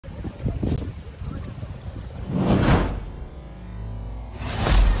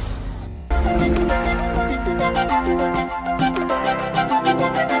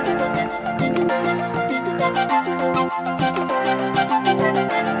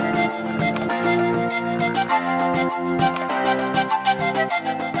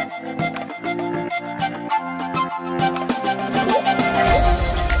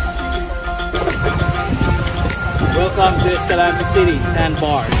Welcome to Escalante City,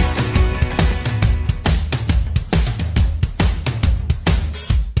 Sandbars.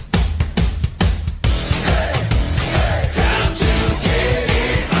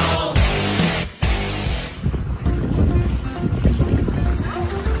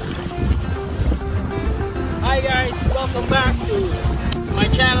 Hi guys, welcome back to my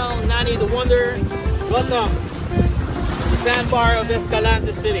channel, Nani the Wonder. Welcome to the sandbar of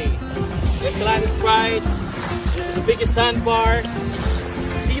Escalante City. Escalante's pride. This is the biggest sandbar.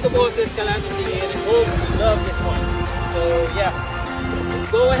 Dito po sa Escalante City, and I hope you love this one. So yeah,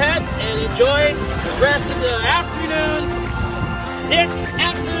 let's go ahead and enjoy the rest of the afternoon. This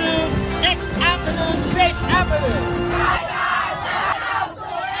afternoon, next afternoon, next afternoon.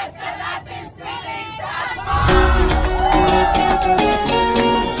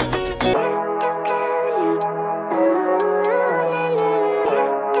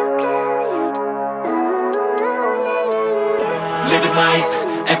 Living life,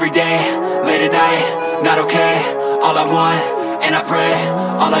 every day, late at night, not okay. All I want, and I pray,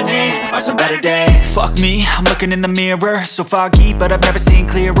 all I need are some better days. Fuck me, I'm looking in the mirror, so foggy, but I've never seen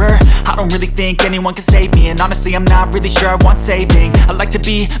clearer. I don't really think anyone can save me, and honestly I'm not really sure I want saving. I like to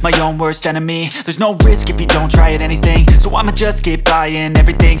be my own worst enemy. There's no risk if you don't try at anything, so I'ma just keep buying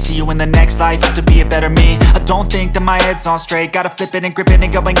everything. See you in the next life, have to be a better me. I don't think that my head's on straight, gotta flip it and grip it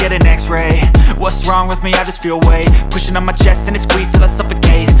and go and get an x-ray. What's wrong with me? I just feel weight pushing on my chest and it squeezes till I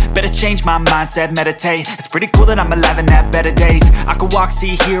suffocate. Better change my mindset, meditate. It's pretty cool that I'm alive and have better days. I could walk,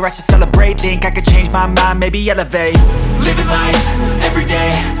 see, hear, I should celebrate. Think I could change my mind, maybe elevate. Living life, every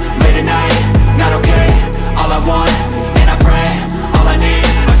day, late at night, not okay. All I want, and I pray, all I need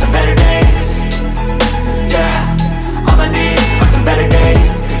are some better days. Yeah, all I need are some better days.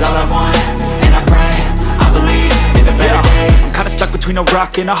 Cause all I want, and I pray, I believe in the better days. I'm kinda stuck between a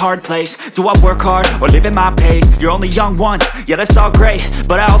rock and a hard place. Do I work hard or live at my pace? You're only young once, yeah that's all great,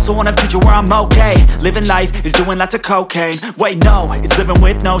 but I also want a future where I'm okay. Living life is doing lots of cocaine. Wait no, it's living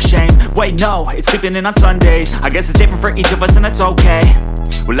with no shame. Wait no, it's sleeping in on Sundays. I guess it's different for each of us and that's okay.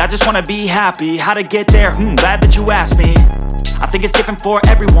 Well I just wanna be happy, how to get there? Glad that you asked me. I think it's different for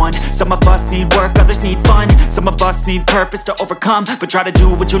everyone. Some of us need work, others need fun. Some of us need purpose to overcome. But try to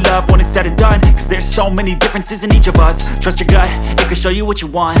do what you love when it's said and done. Cause there's so many differences in each of us. Trust your gut, it can show you what you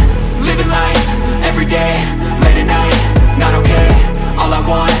want. Living life, every day, late at night, not okay. All I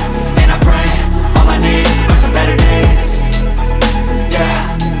want, and I pray, all I need are some better days.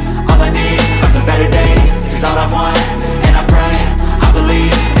 Yeah, all I need are some better days. Cause all I want, and I pray, I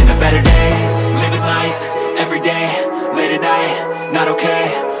believe in the better days. Living life, every day, late at night, not okay.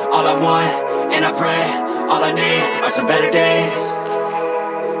 All I want, and I pray, all I need are some better days.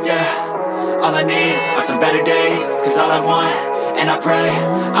 Yeah, all I need are some better days. Cause all I want, and I pray,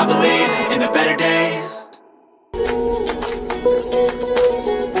 I believe in the better days.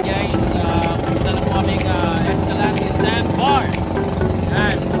 Guys, punta na po kaming Escalante Sandbars.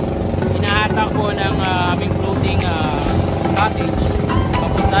 Yan, hinahatak po ng aming floating cottage.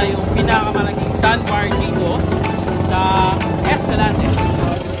 Papunta yung pinakamalaking sandbar dito sa Escalante.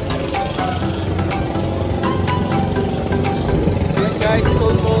 Alright guys, it's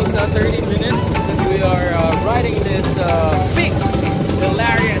almost 30 minutes that we are riding this big,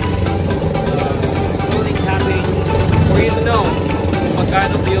 hilarious floating cottage. For you to know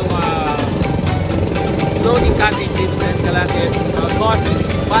magkano yung floating cottage dito sa Escalante, cost is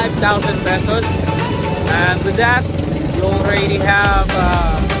 5,000 pesos. And with that, you already have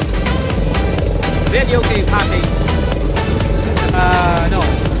video game cottage. No,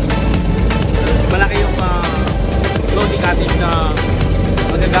 malaki yung floating cottage na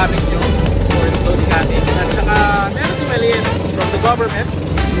magagamit nyo for the floating cottage. At saka meron tumaliin from the government.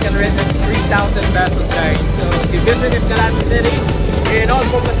 You can rent at 3,000 pesos guys. So if you visit Escalante City in all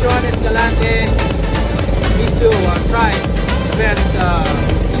Poblacion Escalante, please do try the best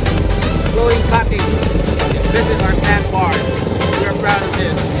floating cottage and visit our sandbar. We are proud of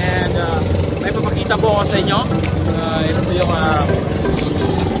this. And may papakita po ako sa inyo. Ito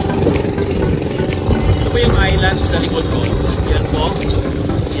po yung island sa likod ko. Yan po.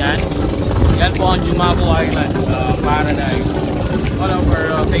 Yan po ang Jumago Island, Paradise. One of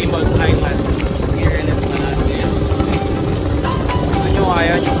our famous islands here in Escalante. Gusto nyo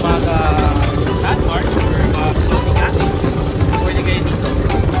kaya yung mga sandbar or floating cottage? Pwede kayo dito.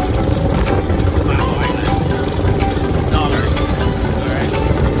 Jumago Island.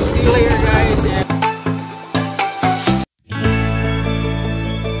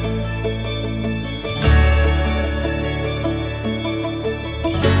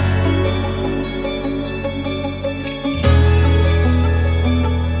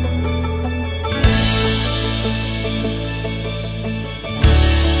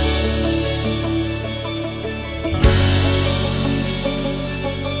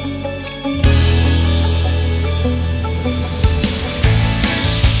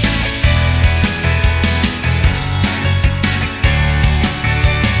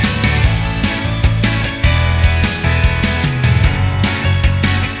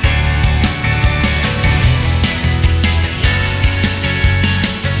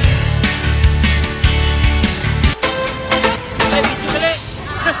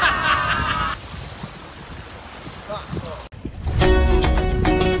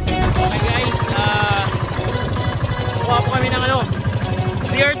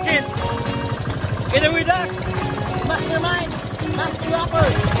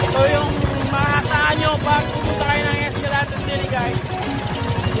 droppers. Ito yung makakataan nyo pag pumunta kayo ng Escalante City, guys.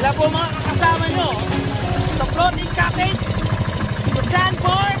 Sila po mga kakasama nyo sa Floating Cottage, sa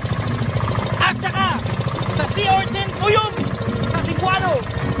Sandbar, at saka sa Sea Urchin Tuyong, sa Cebuano.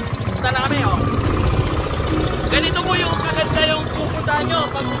 Punta na kami, oh. Ganito po yung kaganda yung pupuntahan nyo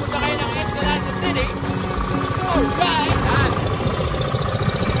pag pupunta kayo ng Escalante City. Alright!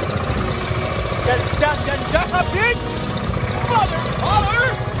 Ganda sa beach! Mother!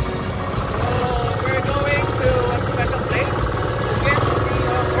 So, we're going to a special place to get to see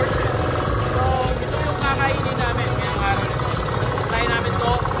a person. So, ito yung kakainin namin ngayong araw nito. Try namin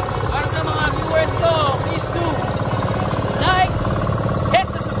to. Para sa mga viewers to, please do like, hit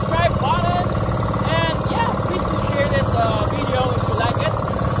the subscribe button, and yeah, please do share this video if you like it.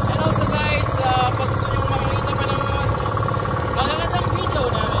 And also guys, pag gusto nyo makakita pa ng magagandang video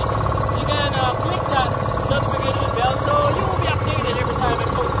namin, you can click that notification bell so you will be updated every time I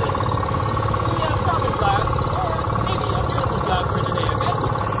post it. Yeah, travel vlog, or maybe a beautiful vlog for today, okay?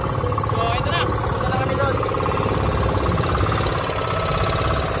 So, ito na. Punta na kami doon.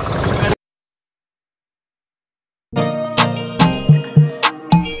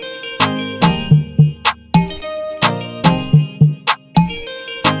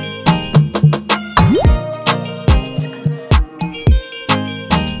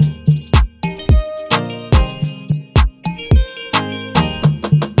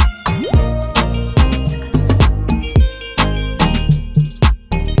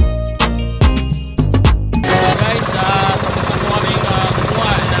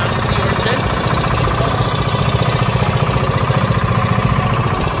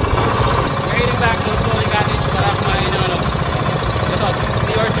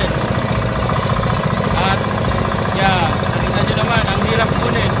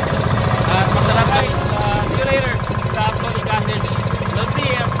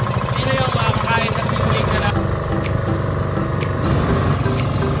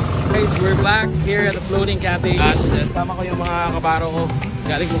 We're back here at the Floating Cottage. At sama ko yung mga kabaro ko.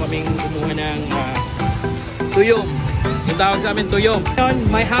 Galing ko kaming kumuha ng tuyom. Yung tawag sa amin, tuyom.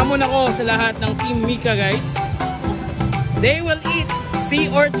 May hamon ako sa lahat ng Team Mica, guys. They will eat sea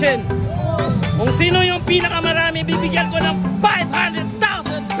urchin. Kung sino yung pinakamarami, bibigyan ko ng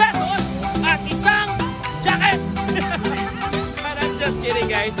 500,000 pesos at isang jacket. But I'm just kidding,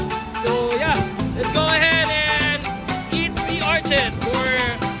 guys. So yeah, let's go ahead and eat sea urchin for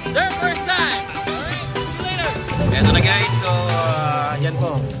their first time. Alright, see you later. Eto na guys, so yan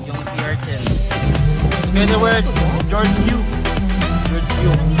po, yung sea urchin. Together with George Q.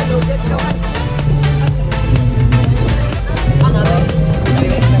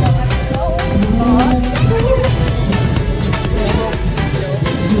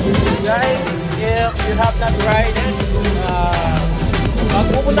 Guys, if you have not tried it, pag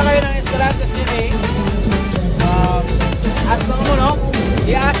pupunta kayo ng Escalante City, ask lang mo, no?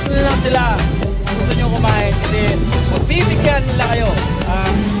 I-ask nyo na lang sila kung gusto nyo kumain kasi magbibigyan nila kayo.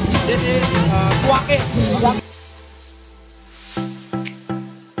 This is swake.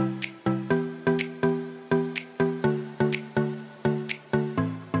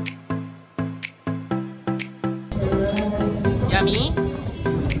 Yummy?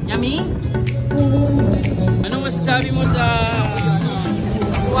 Yummy? Anong masasabi mo sa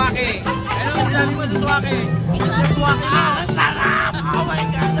swake? Anong masasabi mo sa swake? Sa swake na? Sarap! Oh my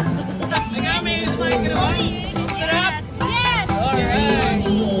God! Magami! Kumain ka na ba? Sarap? Yes! Alright!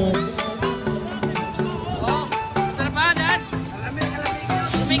 Oh, sarap ba, Dad?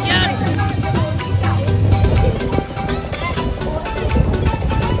 Lamig yan!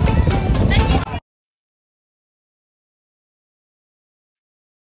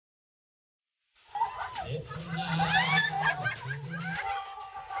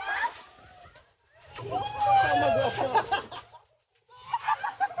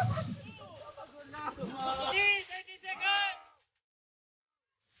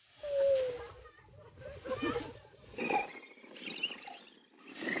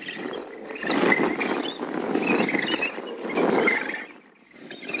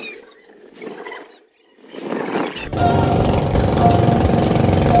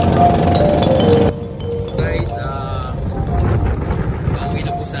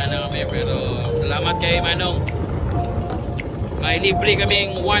 Kay Manong, may libre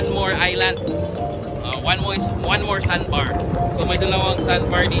kaming one more island, one more sandbar. So may dalawang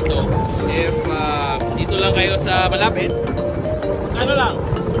sandbar dito. If dito lang kayo sa malapit, ano lang,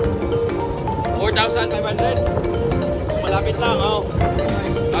 4,500 kung malapit lang,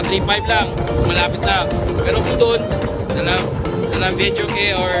 3,500 lang kung malapit lang. Pero kung doon dalang video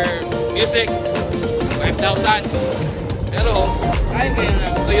kay or music, 5,000. Pero kaya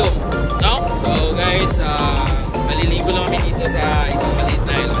aquarium, no? So guys, maliligo lang kami dito sa isang maliit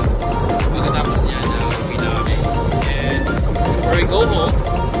na island. Pagkatapos niyan, uwi na kami. And before we go home,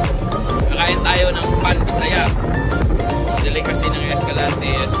 kakain tayo ng pan Bisaya. Dali kasi ng Escalante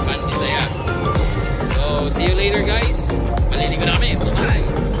is pan Bisaya. So see you later guys. Maliligo na kami. Bye!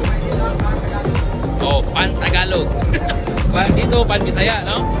 Oh, pan Tagalog. Dito, pan Bisaya,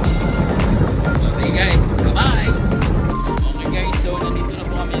 no? So sige guys, bye-bye! Okay guys, so nandito na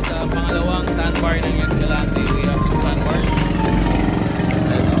po kami sa pangalawang sandbar ng Escalante. We have two sandbars.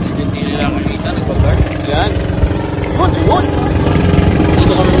 Hindi nila nakakita, nagpag-guard. Yan. Yun!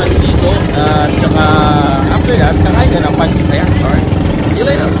 Dito kami nandito. At saka after that, kakain ka ng pan Bisaya. Alright, see you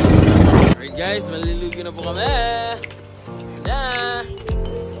later! Alright guys, maliligo na po kami. Yeah!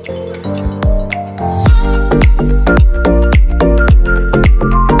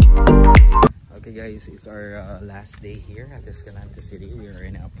 Okay guys, it's our last day here at Escalante City. We are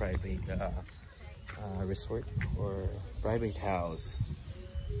in a private resort or private house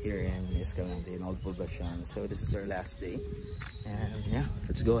here in Escalante in Old Poblacion. So this is our last day, and yeah,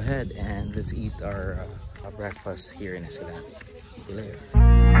 let's go ahead and let's eat our breakfast here in Escalante. See you later.